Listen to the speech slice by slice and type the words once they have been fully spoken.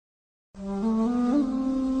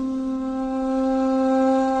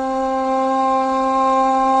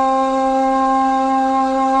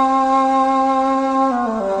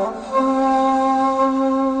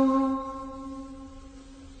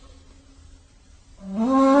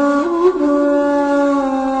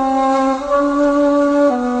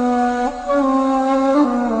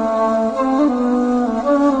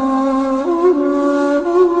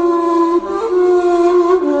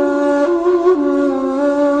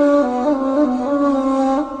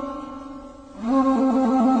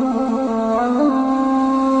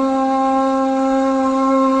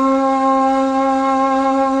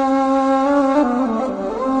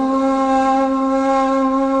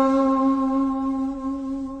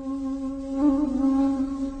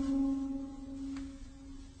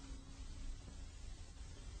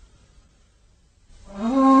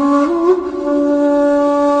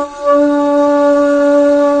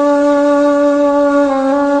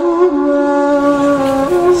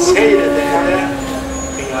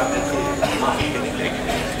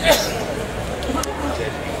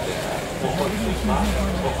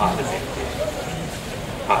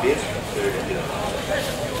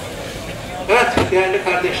Evet değerli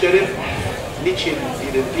kardeşlerim, niçin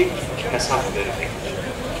dirildik? Hesap vermektir.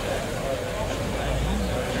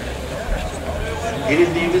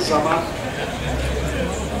 Dirildiğimiz zaman,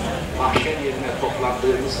 mahşer yerine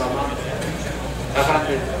toplandığımız zaman,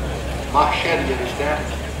 mahşer yerinde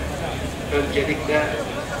öncelikle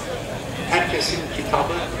herkesin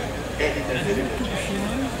kitabı eline verilecek.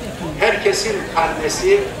 Herkesin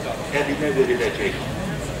karnesi eline verilecek.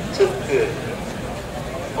 Tıpkı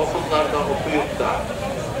okullarda okuyup da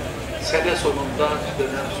sene sonunda,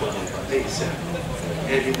 dönem sonunda neyse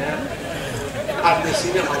eline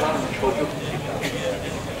karnesini alan çocuk gibi.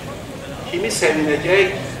 Kimi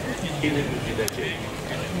sevinecek, kimi üzülecek.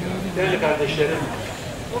 Değerli kardeşlerim,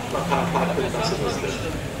 mutlaka farkındasınızdır.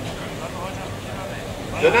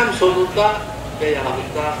 Dönem sonunda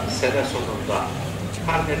veyahut da sene sonunda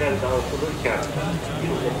karneler dağıtılırken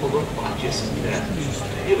bir okulun bahçesinde,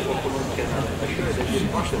 bir okulun kenarında şöyle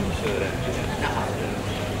bir bakınız öğrenciler ne halde?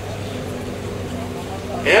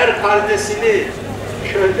 Eğer karnesini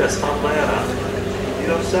şöyle sallayarak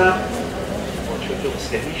diyorsa, o çocuk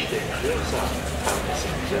sevinçle diyorsa karnesi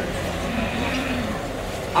güzel.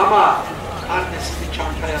 Ama karnesini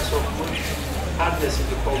çantaya sokmuş,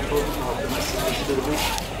 karnesini koltuğunun altına sıkıştırmış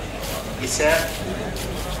ise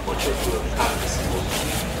o çocuğun karnesi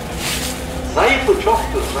bozulmuş. Zayıfı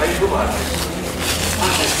çoktur, zayıfı var.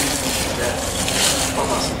 Annesinin içinde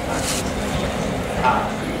babasından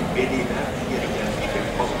beliyle geri gelmiş bir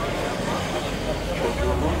koltuğundan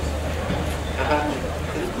çocuğunun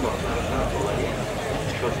kırık noktalarından dolayı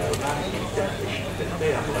çocuğuna şiddetle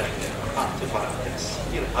yaklaşıyor. Antiparantez,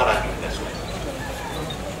 bir ara cümle soruyor.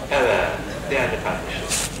 Evet, değerli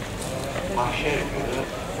kardeşlerim, mahşer günü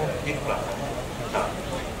ikra kitap.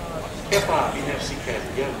 Kefa bi nefsike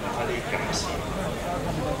yevme aleyke hasib.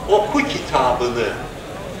 Oku kitabını,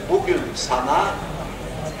 bugün sana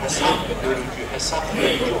hesap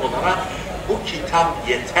görücü olarak bu kitap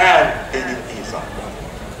yeter denildiği zaman.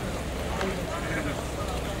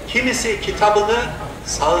 Kimisi kitabını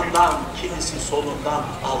sağından, kimisi solundan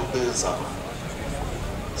aldığı zaman.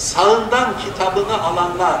 Sağından kitabını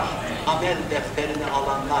alanlar, amel defterini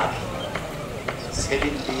alanlar,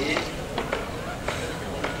 sevindiği,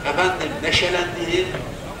 neşelendiği,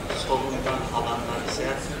 solundan alanlar ise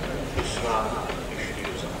hüsrana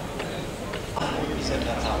düştüğü zaman. Allah bize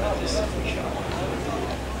merhamet etsin inşallah.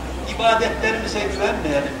 İbadetlerimize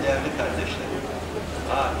güvenmeyelim değerli kardeşlerim.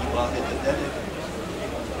 İbadet edelim.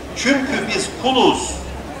 Çünkü biz kuluz,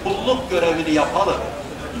 kulluk görevini yapalım.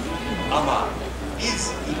 Ama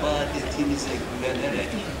biz ibadetimize güvenerek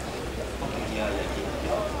bu dünyaya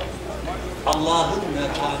gittik. Allah'ın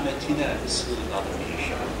merhametine sığınalım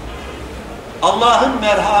inşallah. Allah'ın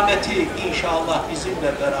merhameti inşallah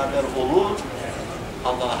bizimle beraber olur.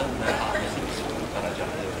 Allah'ın merhameti bizi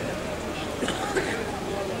kurtaracaktır.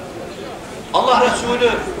 Allah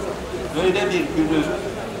Resulü böyle bir günü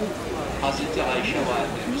Hazreti Ayşe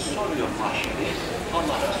validemiz soruyor mahşeri.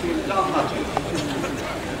 Allah Resulü de anlatıyor.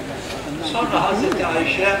 Sonra Hazreti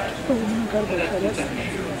Ayşe tereddüte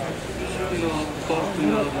düşüyor. Üzülüyor,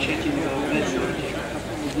 korkuyor, çekiniyor, ne diyor ki?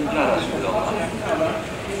 Ya Resulallah,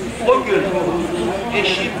 o gün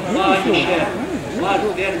eşim Ayşe var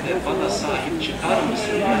der de bana sahip çıkar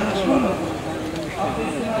mısın ya Resulallah?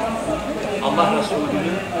 Allah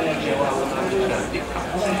Resulü'nün cevabına lütfen dikkat.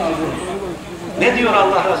 Ne diyor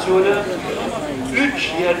Allah Resulü?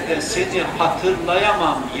 3 yerde seni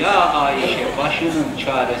hatırlayamam ya Ayşe, başının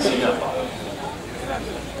çaresine bak.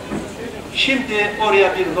 Şimdi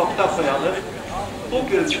oraya bir nokta koyalım.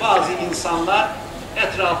 Bugün bazı insanlar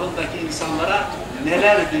etrafındaki insanlara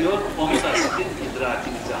neler diyor onu da sizin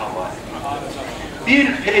idrakinize havale ediyor.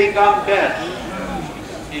 Bir peygamber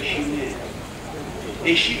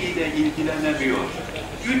eşiyle ilgilenemiyor.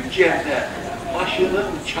 3 yerde başının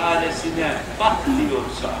çaresine bak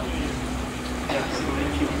diyorsa hepsinde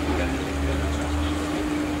kim ilgilenecek?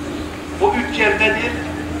 O 3 yer nedir?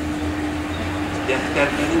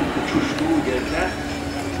 Defterlerin uçuştuğu yerler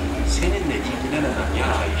seninle ilgilenemem ya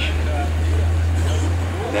Ayşe.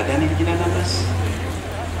 Neden ilgilenemez?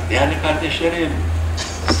 Değerli kardeşlerim,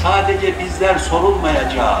 sadece bizler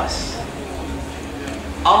sorulmayacağız.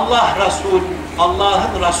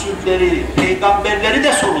 Allah'ın Resulleri, peygamberleri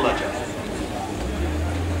de sorulacak.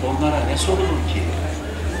 Onlara ne sorulur ki?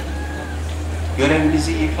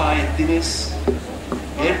 Görevinizi ifa ettiniz,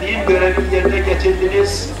 verdiğim görevi yerine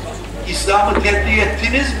getirdiniz, İslam'ı tebliğ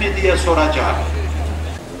ettiniz mi diye soracak.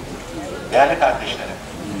 Değerli kardeşlerim,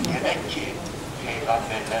 demek ki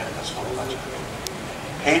peygamberler de sorulacak.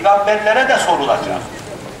 Peygamberlere de sorulacak.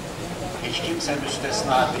 Hiç kimse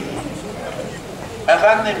müstesna değil.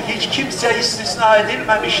 Efendim, hiç kimse istisna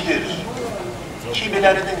edilmemiştir.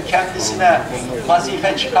 Kimilerinin kendisine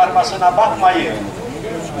vazife çıkarmasına bakmayın.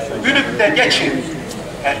 Gülüp de geçin.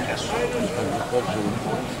 Herkes sorulacak.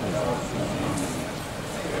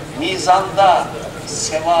 Mizanda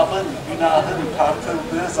sevabın, günahın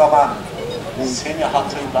tartıldığı zaman seni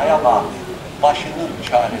hatırlayamam, başının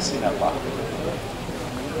çaresine bak.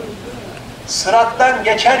 Sırattan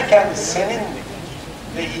geçerken seninle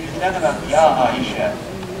ilgilenemem ya Ayşe,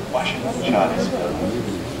 başının çaresine bak.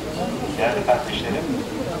 Değerli kardeşlerim,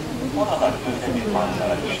 oralar öyle bir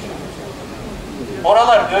manzara işte.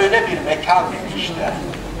 Oralar öyle bir mekan işte.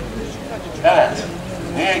 Evet,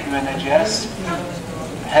 neye güveneceğiz?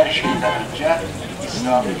 Her şeyden önce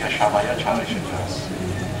İslam'ı yaşamaya çalışacağız.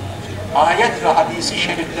 Ayet ve hadisi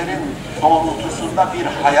şeriflerin doğrultusunda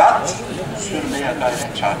bir hayat sürmeye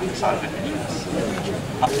gayret sarf edeceğiz.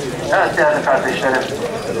 Evet değerli kardeşlerim,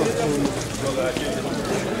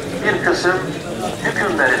 bir kısım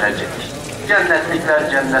hüküm verilecek.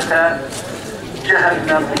 Cennetlikler cennete,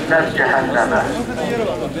 cehennemlikler cehenneme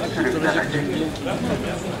sürüklenecek.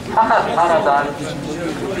 Fakat aradan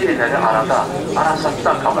birileri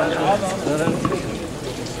arasında kalacak.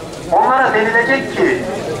 Onlara denilecek ki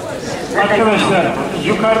arkadaşlar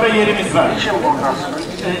yukarıda yerimiz var. Niçin buradasınız?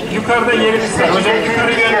 Yukarıda yerimiz var. Hocam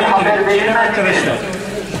yukarı yönlendirelim arkadaşlar.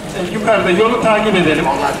 Yukarıda yolu takip edelim.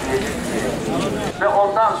 Ve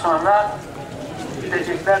ondan sonra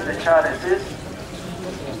gidecekler de çaresiz.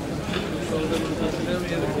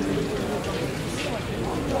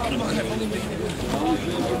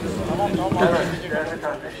 Evet, değerli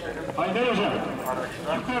kardeşlerim. Haydar hocam,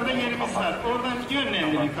 yukarıda yerimiz var. Oradan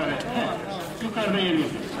yönlendir yukarı. Yukarıda yerimiz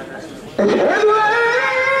var.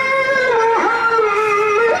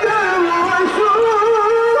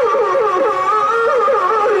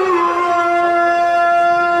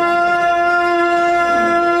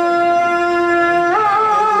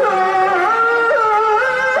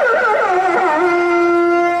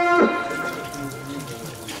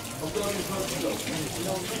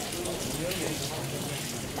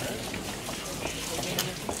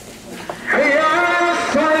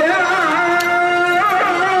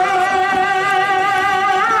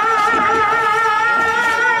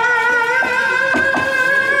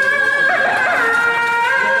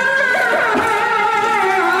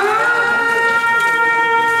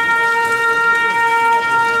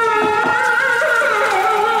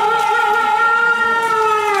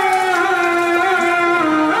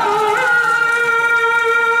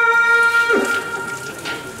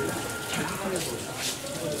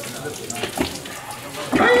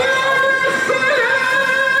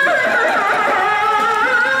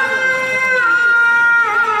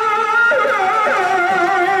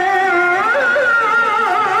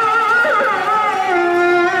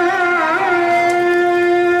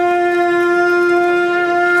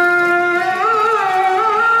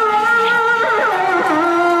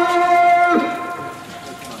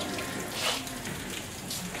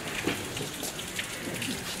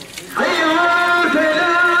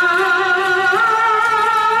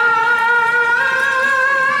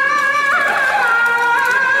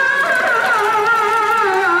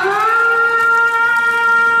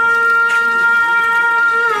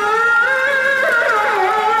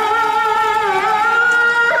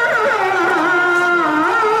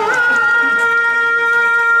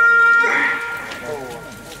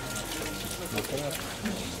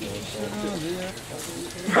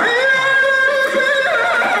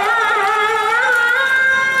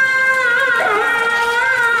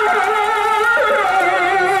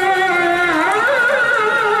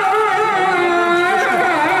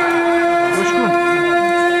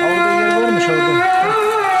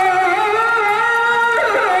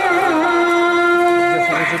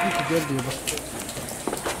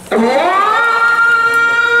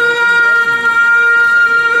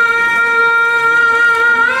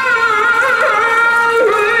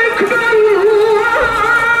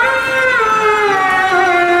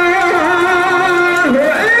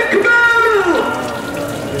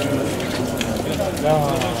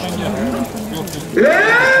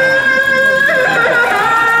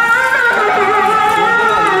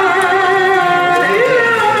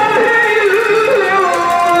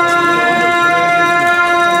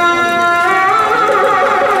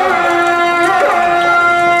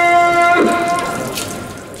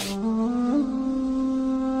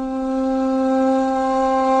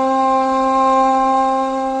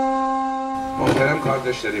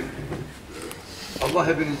 kardeşlerim, Allah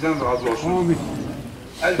hepinizden razı olsun. Amin.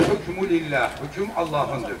 El hükmü lillah. Hüküm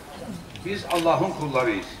Allah'ındır. Biz Allah'ın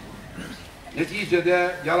kullarıyız.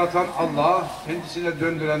 Neticede yaratan Allah, kendisine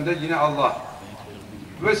döndüren de yine Allah.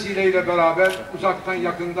 Vesileyle beraber uzaktan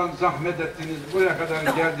yakından zahmet ettiniz, buraya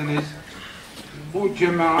kadar geldiniz. Bu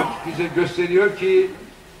cemaat bize gösteriyor ki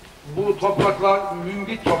bu topraklar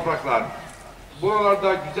mümbit topraklar.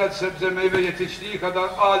 Buralarda güzel sebze meyve yetiştiği kadar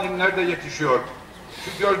alimler de yetişiyor.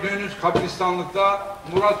 Şu gördüğünüz kabristanlıkta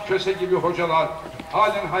Murat Köse gibi hocalar,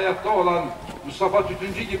 halen hayatta olan Mustafa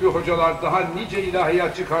Tütüncü gibi hocalar, daha nice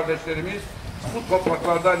ilahiyatçı kardeşlerimiz bu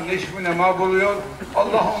topraklarda neşv-i nema buluyor.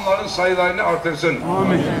 Allah onların sayılarını artırsın.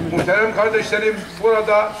 Amin. Muhterem kardeşlerim,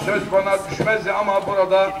 burada söz bana düşmezdi ama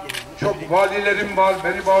burada çok valilerim var,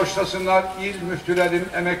 beni bağışlasınlar. İl müftülerim,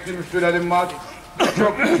 emekli müftülerim var.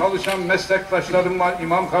 Çok çalışan meslektaşlarım var,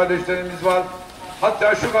 imam kardeşlerimiz var.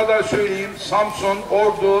 Hatta şu kadar söyleyeyim, Samsun,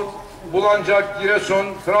 Ordu, Bulancak, Giresun,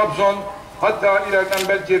 Trabzon, hatta ileriden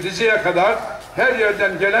belki Rize'ye kadar her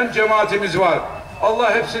yerden gelen cemaatimiz var.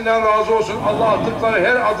 Allah hepsinden razı olsun. Allah attıkları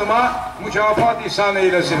her adıma mükafat ihsan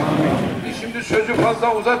eylesin. Biz şimdi sözü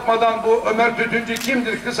fazla uzatmadan bu Ömer Tütüncü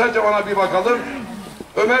kimdir? Kısaca ona bir bakalım.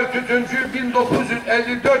 Ömer Tütüncü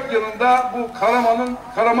 1954 yılında bu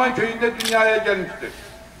Karaman köyünde dünyaya gelmiştir.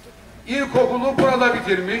 İlkokulu burada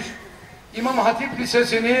bitirmiş. İmam Hatip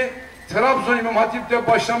Lisesi'ni Trabzon İmam Hatip'te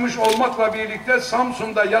başlamış olmakla birlikte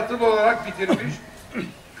Samsun'da yatılı olarak bitirmiş.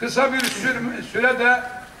 Kısa bir sürede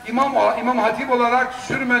İmam Hatip olarak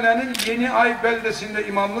Sürmene'nin Yeniay beldesinde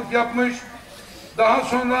imamlık yapmış. Daha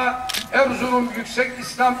sonra Erzurum Yüksek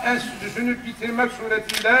İslam Enstitüsü'nü bitirmek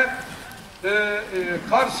suretiyle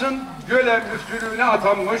Kars'ın Göle müftülüğüne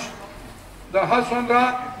atanmış. Daha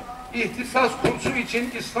sonra ihtisas kursu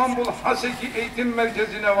için İstanbul Haseki Eğitim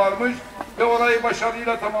Merkezi'ne varmış ve orayı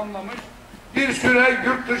başarıyla tamamlamış. Bir süre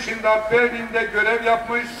yurt dışında Berlin'de görev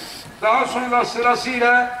yapmış. Daha sonra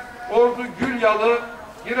sırasıyla Ordu Gülyalı,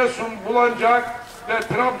 Giresun Bulancak ve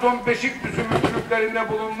Trabzon Beşi kdüzü Müftülüklerinde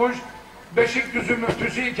bulunmuş. Beşi kdüzü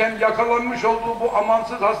Müftüsü iken yakalanmış olduğu bu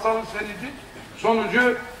amansız hastalık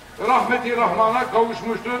sonucu rahmeti rahmana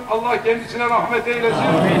kavuşmuştur. Allah kendisine rahmet eylesin.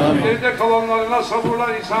 Geride kalanlarına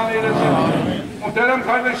sabırlar ihsan eylesin. Muhterem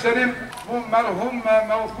kardeşlerim, bu merhum ve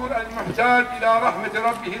mevkur el-muhtar ila rahmeti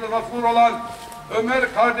rabbihil gafur olan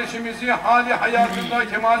Ömer kardeşimizi hali hayatında,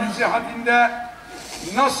 kemali sıhhatinde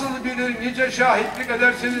nasıl bilir, nice şahitlik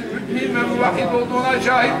edersiniz, mümin ve muvahhid olduğuna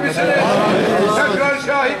şahit misiniz? Tekrar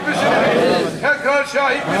şahit misiniz? Tekrar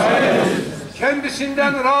şahit misiniz?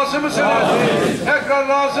 Kendisinden razı mısınız? Tekrar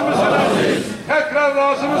razı mısınız? Tekrar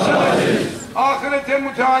razı mısınız? Ahirete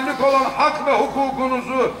müteallik olan hak ve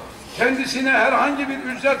hukukunuzu kendisine herhangi bir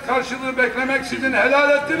ücret karşılığı beklemeksizin helal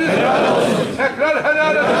ettiniz. Tekrar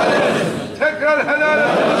helal ettiniz. Tekrar helal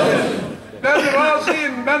ettiniz. Ben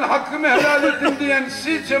razıyım, ben hakkımı helal ettim diyen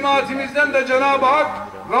siz cemaatimizden de Cenab-ı Hak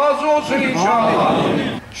razı olsun inşallah.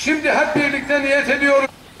 Şimdi hep birlikte niyet ediyoruz.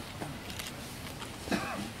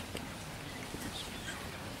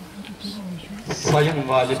 Sayın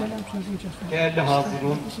Valim, değerli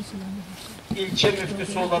hazırun, ilçe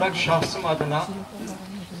müftüsü olarak şahsım adına,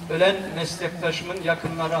 ölen meslektaşımın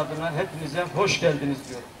yakınları adına hepinize hoş geldiniz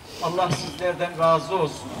diyorum. Allah sizlerden razı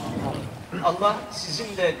olsun. Allah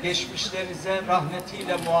sizin de geçmişlerinize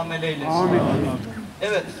rahmetiyle muamele eylesin.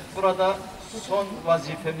 Evet, burada son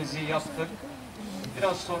vazifemizi yaptık.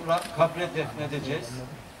 Biraz sonra kabre defnedeceğiz.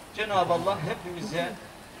 Cenab-ı Allah hepimize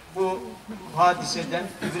bu hadiseden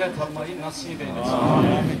ibret almayı nasip eylesin.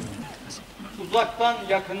 Uzaktan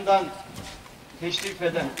yakından teşrif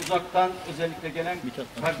eden, uzaktan özellikle gelen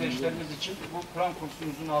kardeşlerimiz için bu Kur'an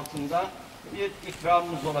kursumuzun altında bir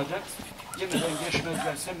ikramımız olacak. Yemeden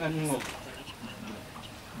geçmezlerse memnun olduk.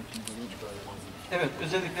 Evet,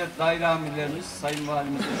 özellikle daire amirlerimiz, Sayın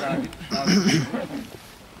Valimiz dahil.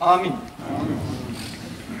 Amin.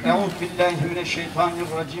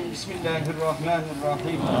 Euzubillahimineşşeytanirracim.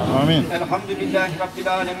 Bismillahirrahmanirrahim. Amin. Elhamdülillahi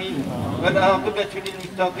Rabbil alemin. Vel âkıbetü lil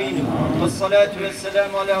muttaqin. Vessalatu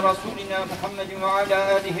vesselamu ala Rasulina Muhammedin ve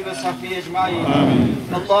ala alihi ve sahbihi ecmaîn.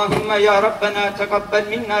 Allahümme ya Rabbena tekabbel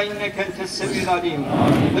minna inneke entessemî'l alîm.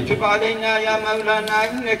 Ve tüb aleyna ya Mevlana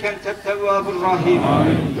inneke entettevvâbur rahîm.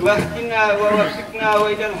 Ve ehdina ve veffikna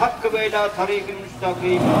ve ilel hakkı ve ilâ tarîkil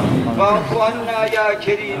müstakîm. Ve afu anna ya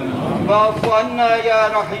Kerim. Ve afu anna ya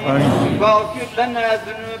Rahim. وَاغْفِرْ لَنَا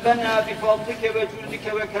ذُنُوبَنَا بِفَضْلِكَ وَجُودِكَ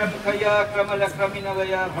وَكَرَمِكَ يَا أَكْرَمَ الْأَكْرَمِينَ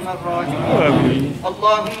وَيَا أَرْحَمَ الرَّاحِمِينَ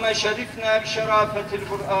اللهم شرفنا بشرافة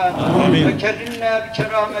القرآن وكرمنا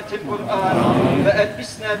بكرامة القرآن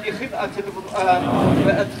وألبسنا بخلعة القرآن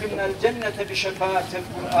وأدخلنا الجنة بشفاعة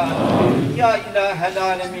القرآن يا إله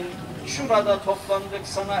العالمين. şurada toplandık,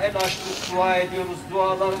 sana el açtık, dua ediyoruz.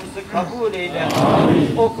 Dualarımızı kabul eyle.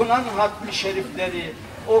 Okunan hatmi şerifleri,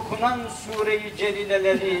 okunan sure-i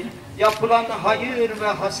celileleri, yapılan hayır ve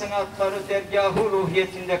hasenatları dergâh-ı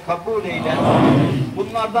ruhiyetinde kabul eyle.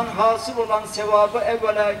 Bunlardan hasıl olan sevabı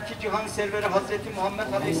evvela iki cihan serveri Hazreti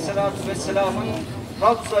Muhammed Aleyhisselatü Vesselam'ın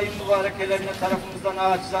Ravza-i mübarekelerine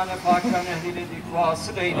tarafımızdan acizane fakirane ehleyledik,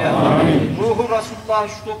 vasıl eyle. Ruhu Resulullah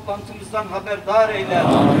şu toplantımızdan haberdar eyle.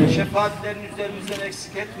 Şefaatlerini üzerimizden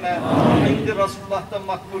eksik etme. İndi Resulullah'ta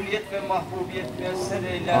makbuliyet ve mahbubiyet müyesser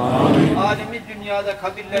eyle. Alemi dünyada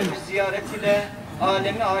kabirlerini ziyaret ile,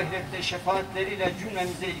 alemi ahirette şefaatleriyle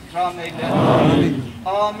cümlemize ikram eyle.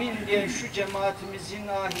 Amin diyen şu cemaatimizin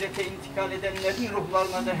ahirete intikal edenlerin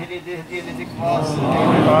ruhlarına da hediyeledik, vasıl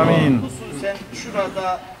eyle. Amin. Hususen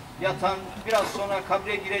şurada yatan, biraz sonra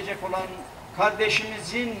kabre girecek olan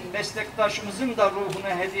kardeşimizin, meslektaşımızın da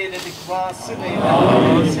ruhuna hediyeledik, vasıl eyle.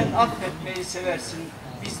 Sen affetmeyi seversin.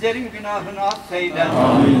 Bizlerin günahını affeyle.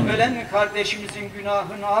 Ölen kardeşimizin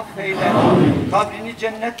günahını affeyle. Kabrini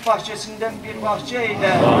cennet bahçesinden bir bahçe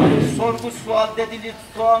eyle. Sorgu sualde dili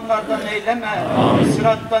tutanlardan eyleme.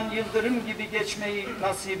 Sırattan yıldırım gibi geçmeyi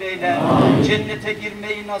nasip eyle. Cennete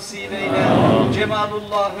girmeyi nasip eyle.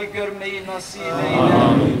 Cemalullah'ı görmeyi nasip eyle.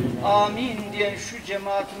 Amin diyen şu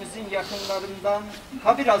cemaatimizin yakınlarından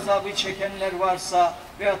kabir azabı çekenler varsa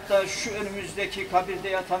veyahut da şu önümüzdeki kabirde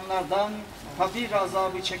yatanlardan kabir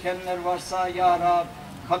azabı çekenler varsa ya Rab,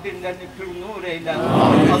 kabirlerini pür nur eyle,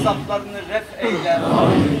 azaplarını ref eyle,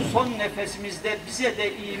 son nefesimizde bize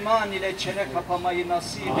de iman ile çene kapamayı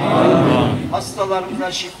nasip eyle,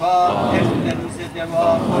 hastalarımıza şifa, dertlerimize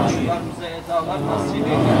deva, borçlarımıza edalar nasip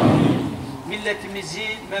eyle. Milletimizi,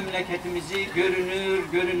 memleketimizi görünür,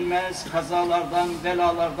 görünmez kazalardan,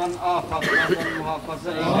 belalardan, afatlardan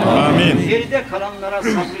muhafaza eyle. Amin. Geride kalanlara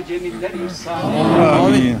sabrı cemiller ihsan eyle.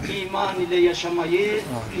 Amin. İman ile yaşamayı,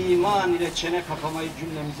 iman ile çene kapamayı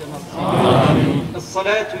cümlemize nasip eyle.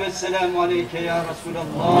 Es-salatu vesselamu aleyke ya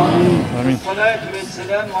Resulallah. Es-salatu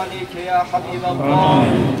vesselamu aleyke ya Habiballah.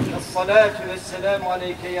 Es-salatu vesselamu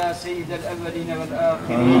aleyke ya seyyidel evveline vel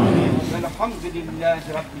ahirin.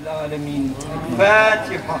 Velhamdülillahi Rabbil alemin.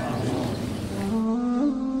 Fatiha.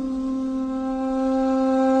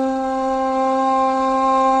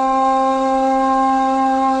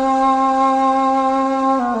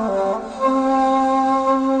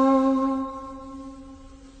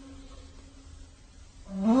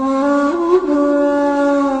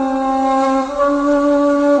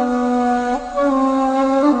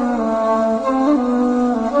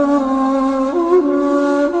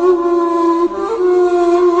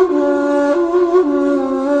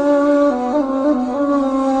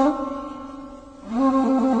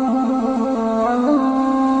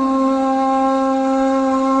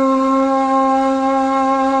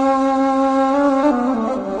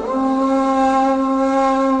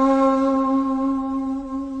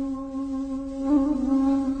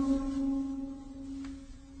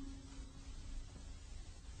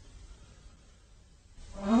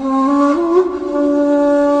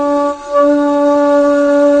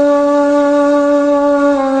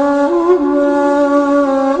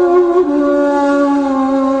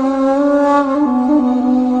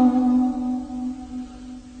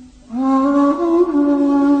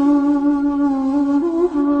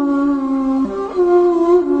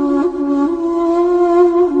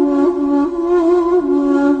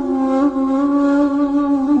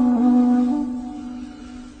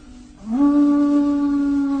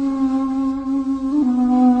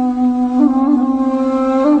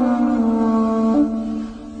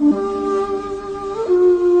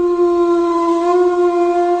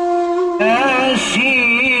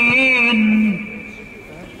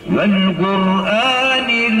 والقرآن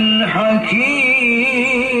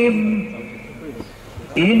الحكيم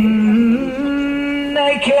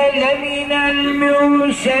إنك لمن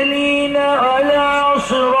المرسلين على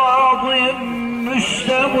صراط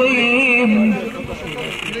مستقيم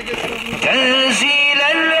تنزيل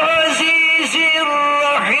العزيز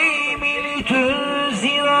الرحيم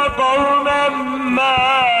لتنذر قوما ما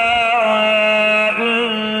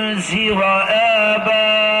أنذر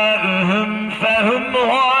آباؤهم فهم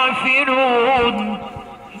غافلون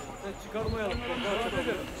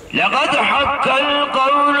لقد حق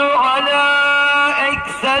القول على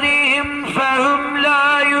أكثرهم فهم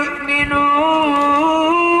لا يؤمنون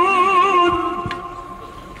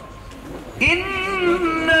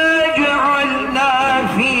إنا جعلنا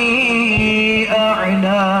في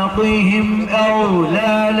أعناقهم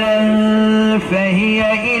أغلالا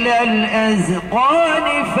فهي إلى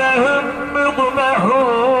الأذقان فهم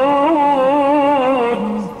مقمحون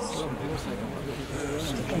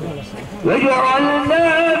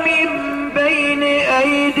وجعلنا من بين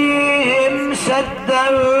أيديهم سدا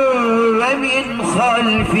ومن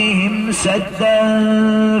خلفهم سدا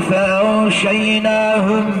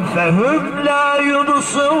فأغشيناهم فهم لا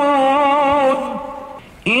يبصرون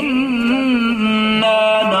إنا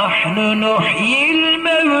نحن نحيي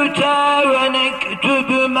الموتى ونكتب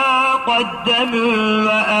ما قدموا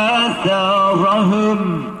وآثارهم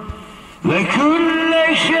وكل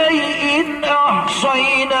شيء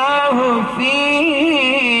أحصيناه في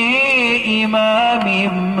إمام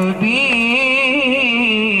مبين.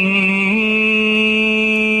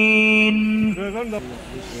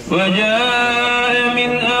 وجاء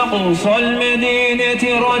من أقصى المدينة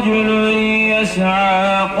رجل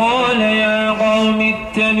يسعى قال يا قوم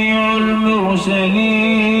اتبعوا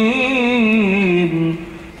المرسلين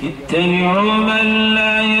اتبعوا من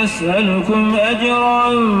لا يسألكم أجرا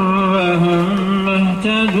وهم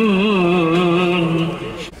مهتدون.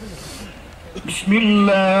 بسم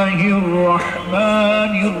الله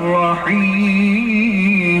الرحمن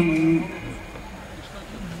الرحيم.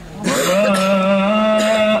 وما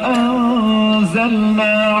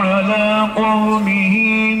أنزلنا على قومه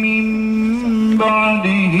من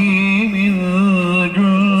بعده من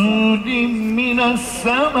جند من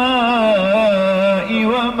السماء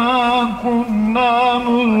وما كنا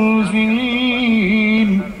منزلين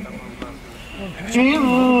إن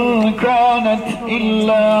كانت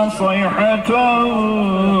إلا صيحة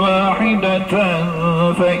واحدة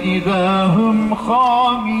فإذا هم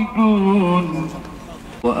خامدون.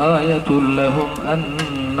 وآية لهم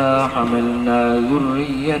أنا حملنا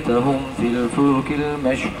ذريتهم في الفلك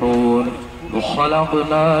المشحون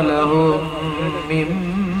وخلقنا لهم من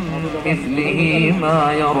مثله ما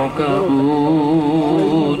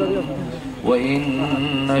يركبون وإن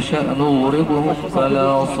نشأ نغرقهم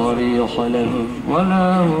فلا صريخ لهم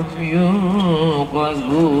ولا هم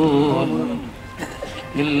ينقذون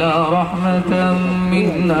إلا رحمة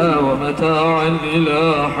منا ومتاعا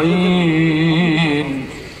إلى حين.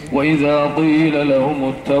 وإذا قيل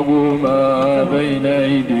لهم اتقوا ما بين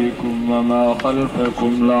أيديكم وما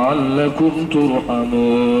خلفكم لعلكم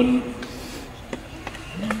ترحمون.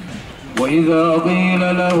 وإذا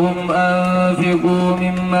قيل لهم أنفقوا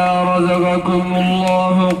مما رزقكم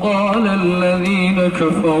الله قال الذين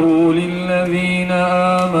كفروا للذين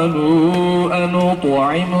آمنوا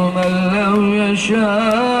أنطعم من لو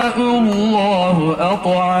يشاء الله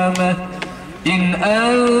أطعمه إن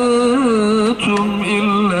أنتم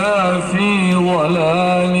إلا في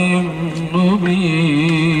ضلال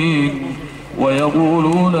مبين.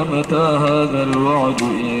 ويقولون متى هذا الوعد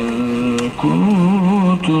إن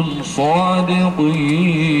كنتم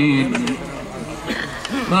صادقين.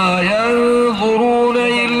 ما ينظرون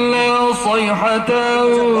إلا صيحة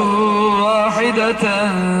واحدة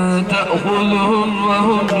تأخذهم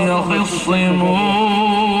وهم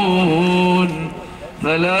يخصمون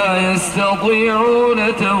فلا يستطيعون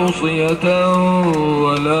توصية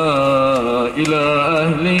ولا إلى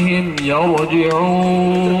أهلهم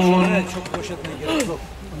يرجعون.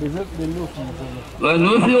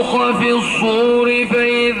 ونفخ في الصور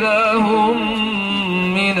فإذا هم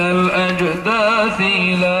من الأجداث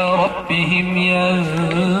إلى ربهم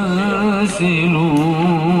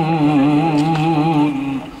ينسلون.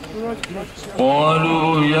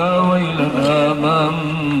 قالوا يا ويلنا من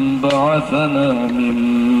بعثنا من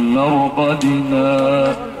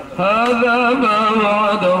مرقدنا هذا ما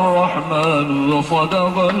وعد الرحمن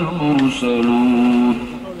وصدق المرسلون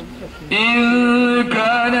إن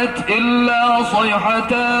كانت إلا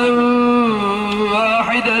صيحة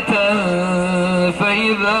واحدة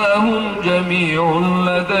فإذا هم جميع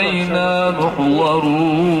لدينا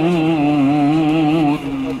محضرون.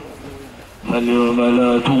 فاليوم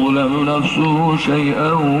لا تظلم نفس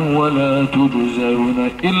شيئا ولا تجزون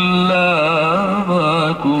إلا ما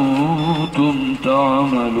كنتم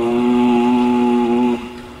تعملون.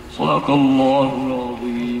 صدق الله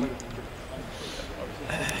العظيم.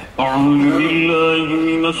 أعوذ بالله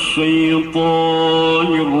من الشيطان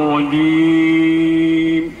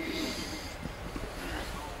الرجيم.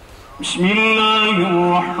 بسم الله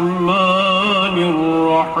الرحمن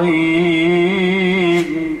الرحيم.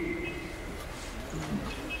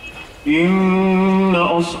 إن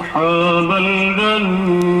أصحاب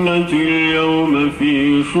الجنة اليوم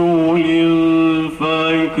في شغل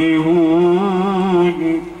فاكهون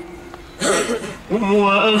هم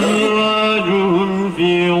وأزواجهم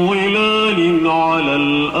في ظلال على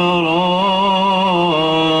الأرائك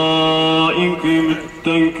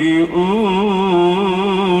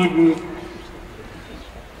متكئون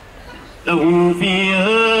لهم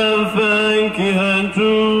فيها فاكهة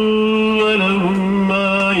ولهم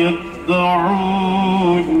ما يدعون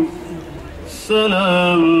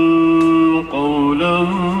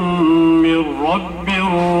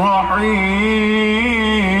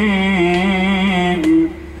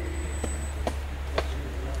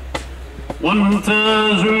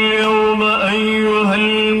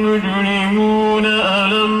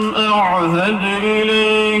أعهد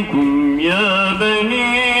إليكم يا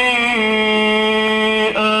بني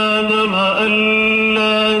آدم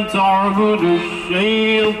ألا تعبدوا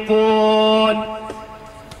الشيطان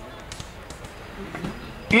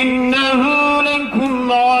إنه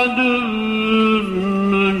لكم عدو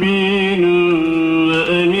مبين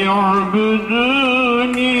وأن اعبدوني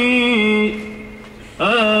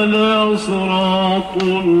هذا صراط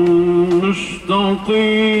مستقيم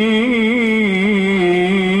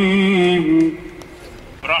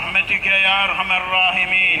برحمتك يا أرحم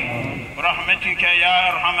الراحمين برحمتك يا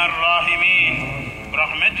أرحم الراحمين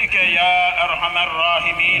برحمتك يا أرحم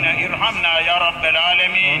الراحمين ارحمنا يا رب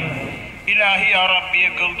العالمين. İlahi ya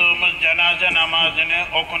Rabbi, kıldığımız cenaze namazını,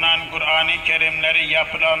 okunan Kur'an-ı Kerimleri,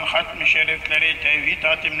 yapılan hatm-ı şerifleri, tevhid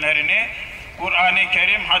hatimlerini, Kur'an-ı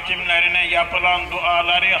Kerim hatimlerine yapılan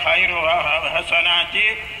duaları, hayr-ı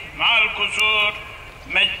hasenati, mal kusur,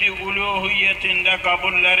 mecdi uluhiyetinde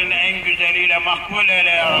kabullerin en güzeliyle makbul eyle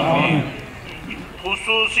ya Rabbi.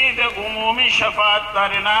 Hususi ve umumi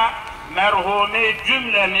şefaatlerine merhumi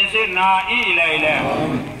cümlemizi nail eyle.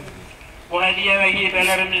 Bu hediye ve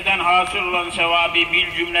hibelerimizden hasıl olan sevabı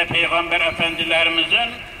bil cümle Peygamber Efendilerimizin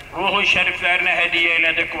ruhu şeriflerine hediye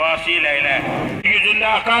eyledik, vasil eyle. Yüzünde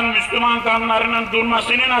akan Müslüman kanlarının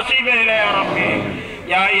durmasını nasip eyle ya Rabbi.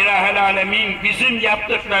 Ya İlahel Alemin, bizim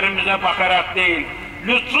yaptıklarımıza bakarak değil,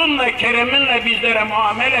 lütfunla, kereminle bizlere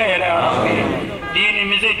muamele eyle ya Rabbi.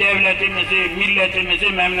 Dinimizi, devletimizi, milletimizi,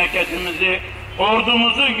 memleketimizi,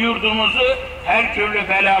 ordumuzu, yurdumuzu her türlü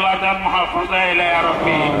belalardan muhafaza eyle ya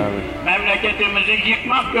Rabbi. Memleketimizi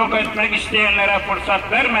yıkmak, yok etmek isteyenlere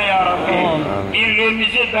fırsat verme ya Rabbi.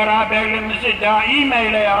 Birliğimizi, beraberliğimizi daim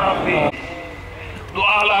eyle ya Rabbi.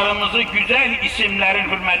 Dualarımızı güzel isimlerin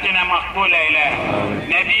hürmetine makbul eyle.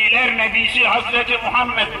 Nebiler Nebisi Hazreti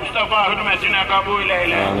Muhammed Mustafa hürmetine kabul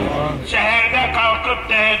eyle. Seherde kalkıp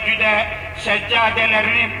teheccüde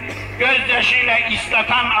seccadelerini gözyaşıyla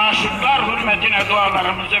ıslatan aşıklar hürmetine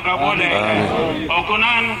dualarımızı kabul eyle.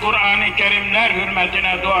 Okunan Kur'an-ı Kerimler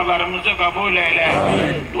hürmetine dualarımızı kabul eyle.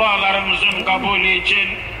 Dualarımızın kabulü için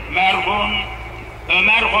merhum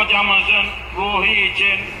Ömer hocamızın ruhu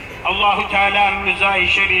için, Allah-u Teala'nın rızayı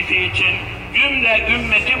şerifi için, cümle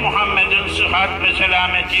ümmeti Muhammed'in sıhhat ve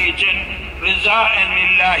selameti için rızaen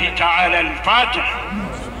lillahi Teala'l-Fatiha.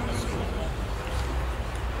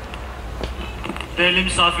 Değerli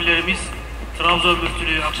misafirlerimiz, Trabzon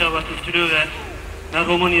Müftülüğü, Akçabat Müftülüğü ve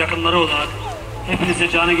merhumun yakınları olarak hepinize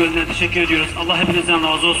canı gönülden teşekkür ediyoruz. Allah hepinizden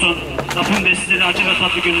razı olsun. Rabbim de sizleri acı ve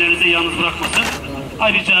tatlı günlerinize yalnız bırakmasın.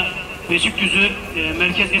 Ayrıca Beşi kdüzü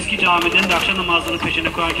Merkez Eski Cami'den de akşam namazının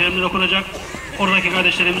peşinde Kur'an-ı Kerimler okunacak. Oradaki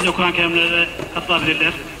kardeşlerimiz de Kur'an-ı Kerimlere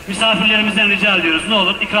katılabilirler. Misafirlerimizden rica ediyoruz. Ne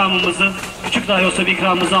olur ikramımızı, küçük dahi olsa bir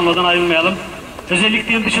ikramımızı almadan ayrılmayalım.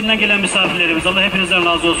 Özellikle dışından gelen misafirlerimiz, Allah hepinizden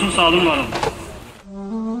razı olsun. Sağ olun, var olun.